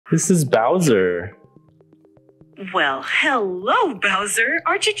This is Bowser. Well, hello, Bowser.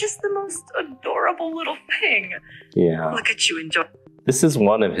 Aren't you just the most adorable little thing? Yeah. Look at you enjoy. This is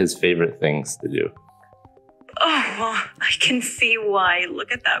one of his favorite things to do. Oh, well, I can see why.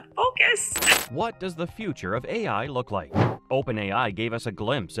 Look at that focus. What does the future of AI look like? OpenAI gave us a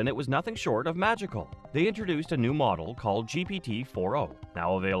glimpse, and it was nothing short of magical. They introduced a new model called GPT 4.0,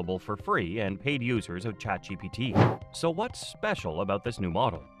 now available for free and paid users of ChatGPT. So what's special about this new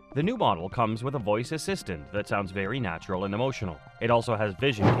model? The new model comes with a voice assistant that sounds very natural and emotional. It also has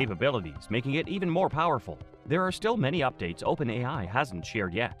vision capabilities, making it even more powerful. There are still many updates OpenAI hasn't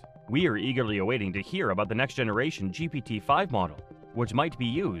shared yet. We are eagerly awaiting to hear about the next generation GPT-5 model, which might be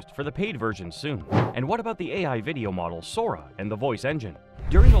used for the paid version soon. And what about the AI video model Sora and the voice engine?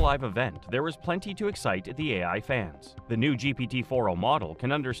 During the live event, there was plenty to excite the AI fans. The new GPT 4.0 model can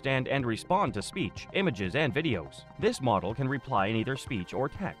understand and respond to speech, images, and videos. This model can reply in either speech or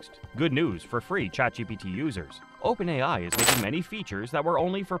text. Good news for free ChatGPT users. OpenAI is making many features that were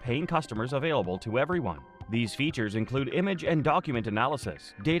only for paying customers available to everyone. These features include image and document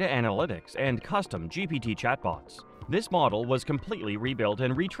analysis, data analytics, and custom GPT chatbots. This model was completely rebuilt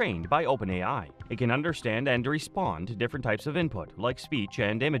and retrained by OpenAI. It can understand and respond to different types of input, like speech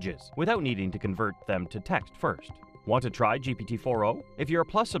and images, without needing to convert them to text first. Want to try GPT 4.0? If you're a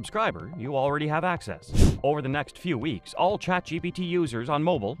Plus subscriber, you already have access. Over the next few weeks, all ChatGPT users on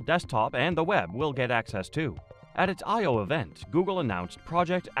mobile, desktop, and the web will get access too. At its I/O event, Google announced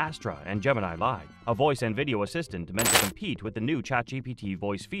Project Astra and Gemini Live, a voice and video assistant meant to compete with the new ChatGPT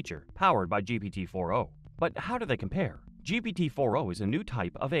voice feature, powered by GPT 4.0. But how do they compare? GPT 4.0 is a new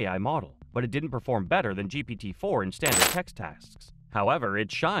type of AI model, but it didn't perform better than GPT-4 in standard text tasks. However,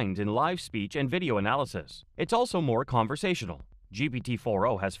 it shines in live speech and video analysis. It's also more conversational. GPT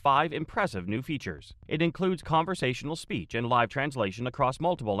 4.0 has 5 impressive new features. It includes conversational speech and live translation across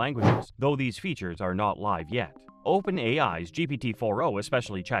multiple languages, though these features are not live yet. OpenAI's GPT 4.0,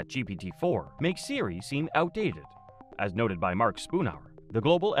 especially ChatGPT 4, makes Siri seem outdated, as noted by Mark Spoonauer, the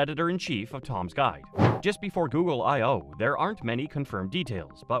global editor-in-chief of Tom's Guide. Just before Google I/O, there aren't many confirmed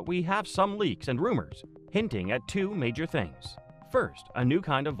details, but we have some leaks and rumors, hinting at 2 major things. First, a new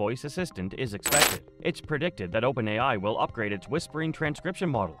kind of voice assistant is expected. It's predicted that OpenAI will upgrade its whispering transcription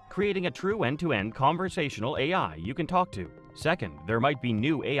model, creating a true end-to-end conversational AI you can talk to. Second, there might be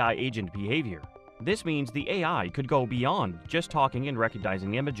new AI agent behavior. This means the AI could go beyond just talking and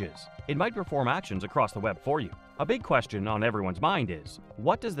recognizing images. It might perform actions across the web for you. A big question on everyone's mind is,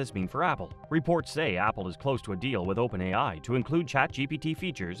 what does this mean for Apple? Reports say Apple is close to a deal with OpenAI to include ChatGPT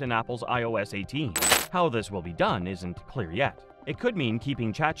features in Apple's iOS 18. How this will be done isn't clear yet. It could mean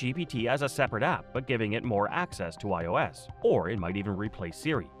keeping ChatGPT as a separate app but giving it more access to iOS, or it might even replace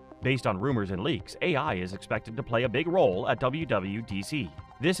Siri. Based on rumors and leaks, AI is expected to play a big role at WWDC.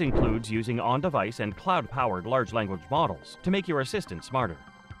 This includes using on-device and cloud-powered large language models to make your assistant smarter.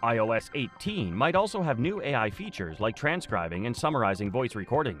 iOS 18 might also have new AI features like transcribing and summarizing voice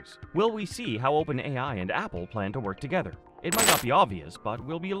recordings. Will we see how OpenAI and Apple plan to work together? It might not be obvious, but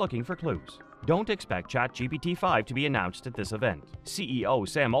we'll be looking for clues. Don't expect ChatGPT 5 to be announced at this event. CEO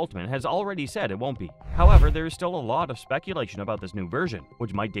Sam Altman has already said it won't be. However, there is still a lot of speculation about this new version,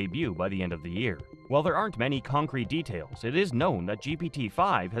 which might debut by the end of the year. While there aren't many concrete details, it is known that GPT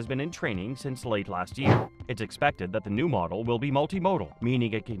 5 has been in training since late last year. It's expected that the new model will be multimodal,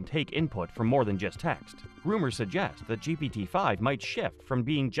 meaning it can take input from more than just text. Rumors suggest that GPT 5 might shift from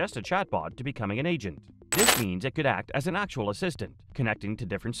being just a chatbot to becoming an agent. This means it could act as an actual assistant, connecting to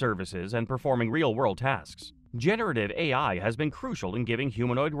different services and performing real-world tasks. Generative AI has been crucial in giving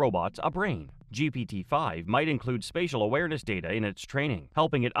humanoid robots a brain. GPT-5 might include spatial awareness data in its training,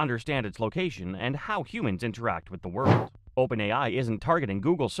 helping it understand its location and how humans interact with the world. OpenAI isn't targeting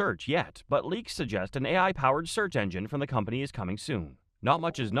Google Search yet, but leaks suggest an AI-powered search engine from the company is coming soon. Not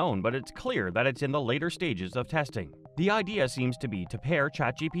much is known, but it's clear that it's in the later stages of testing. The idea seems to be to pair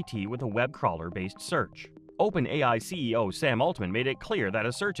ChatGPT with a web crawler-based search. OpenAI CEO Sam Altman made it clear that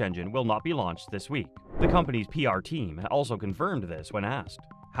a search engine will not be launched this week. The company's PR team also confirmed this when asked.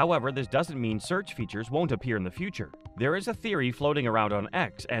 However, this doesn't mean search features won't appear in the future. There is a theory floating around on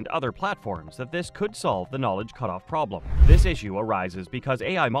X and other platforms that this could solve the knowledge cutoff problem. This issue arises because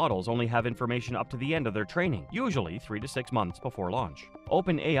AI models only have information up to the end of their training, usually 3 to 6 months before launch.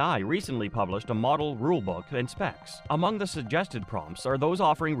 OpenAI recently published a model rulebook and specs. Among the suggested prompts are those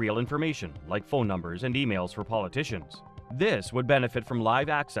offering real information, like phone numbers and emails for politicians. This would benefit from live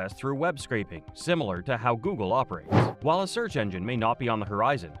access through web scraping, similar to how Google operates. While a search engine may not be on the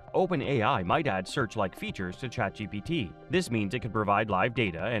horizon, OpenAI might add search-like features to ChatGPT. This means it could provide live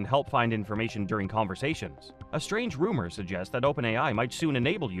data and help find information during conversations. A strange rumor suggests that OpenAI might soon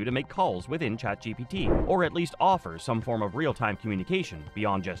enable you to make calls within ChatGPT, or at least offer some form of real-time communication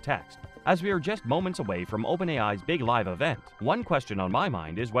beyond just text. As we are just moments away from OpenAI's big live event, one question on my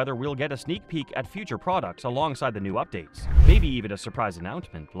mind is whether we'll get a sneak peek at future products alongside the new updates. Maybe even a surprise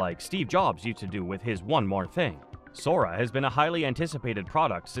announcement like Steve Jobs used to do with his "one more thing." Sora has been a highly anticipated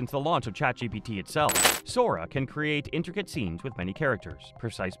product since the launch of ChatGPT itself. Sora can create intricate scenes with many characters,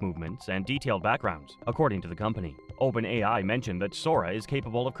 precise movements, and detailed backgrounds, according to the company. OpenAI mentioned that Sora is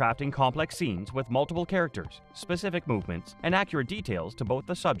capable of crafting complex scenes with multiple characters, specific movements, and accurate details to both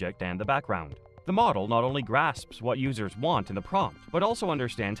the subject and the background. The model not only grasps what users want in the prompt, but also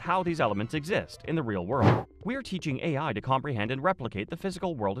understands how these elements exist in the real world. We're teaching AI to comprehend and replicate the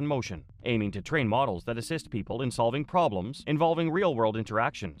physical world in motion, aiming to train models that assist people in solving problems involving real-world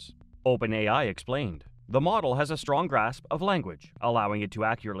interactions. OpenAI explained, "The model has a strong grasp of language, allowing it to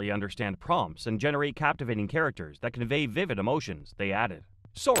accurately understand prompts and generate captivating characters that convey vivid emotions," they added.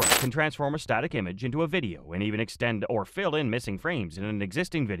 Sora can transform a static image into a video and even extend or fill in missing frames in an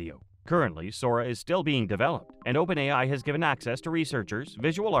existing video. Currently, Sora is still being developed, and OpenAI has given access to researchers,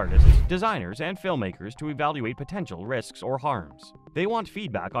 visual artists, designers, and filmmakers to evaluate potential risks or harms. They want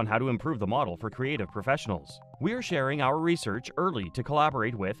feedback on how to improve the model for creative professionals. We're sharing our research early to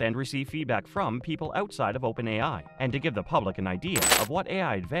collaborate with and receive feedback from people outside of OpenAI, and to give the public an idea of what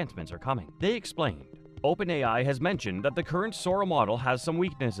AI advancements are coming, they explained. OpenAI has mentioned that the current Sora model has some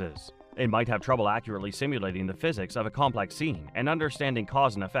weaknesses. It might have trouble accurately simulating the physics of a complex scene and understanding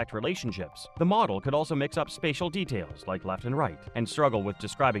cause and effect relationships. The model could also mix up spatial details like left and right, and struggle with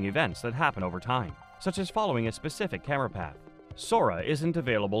describing events that happen over time, such as following a specific camera path. Sora isn't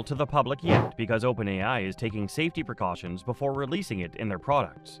available to the public yet because OpenAI is taking safety precautions before releasing it in their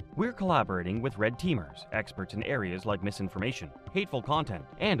products. We're collaborating with red teamers, experts in areas like misinformation, hateful content,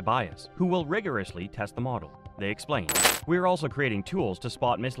 and bias, who will rigorously test the model, they explained. We're also creating tools to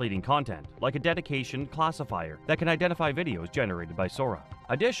spot misleading content, like a dedication classifier that can identify videos generated by Sora.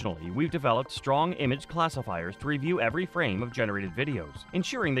 Additionally, we've developed strong image classifiers to review every frame of generated videos,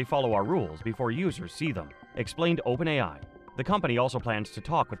 ensuring they follow our rules before users see them, explained OpenAI. The company also plans to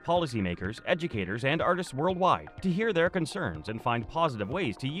talk with policymakers, educators, and artists worldwide to hear their concerns and find positive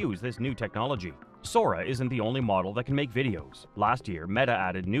ways to use this new technology. Sora isn't the only model that can make videos. Last year, Meta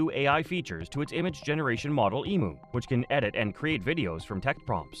added new AI features to its image generation model Emu, which can edit and create videos from text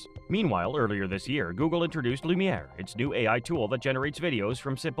prompts. Meanwhile, earlier this year, Google introduced Lumiere, its new AI tool that generates videos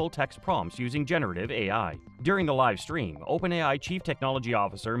from simple text prompts using generative AI. During the live stream, OpenAI Chief Technology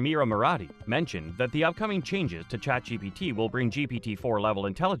Officer Mira Murati mentioned that the upcoming changes to ChatGPT will bring GPT-4 level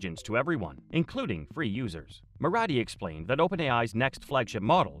intelligence to everyone, including free users. Murati explained that OpenAI's next flagship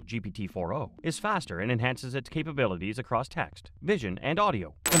model, GPT-4o, is faster and enhances its capabilities across text, vision, and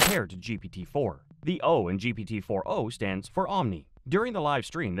audio compared to GPT-4. The O in GPT-4o stands for Omni. During the live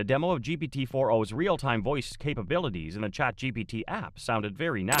stream, the demo of GPT-4o's real-time voice capabilities in the ChatGPT app sounded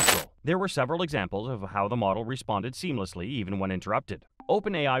very natural. There were several examples of how the model responded seamlessly even when interrupted.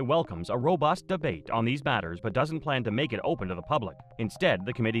 OpenAI welcomes a robust debate on these matters but doesn't plan to make it open to the public. Instead,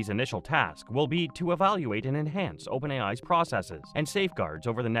 the committee's initial task will be to evaluate and enhance OpenAI's processes and safeguards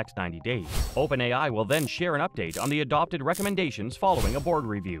over the next 90 days. OpenAI will then share an update on the adopted recommendations following a board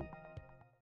review.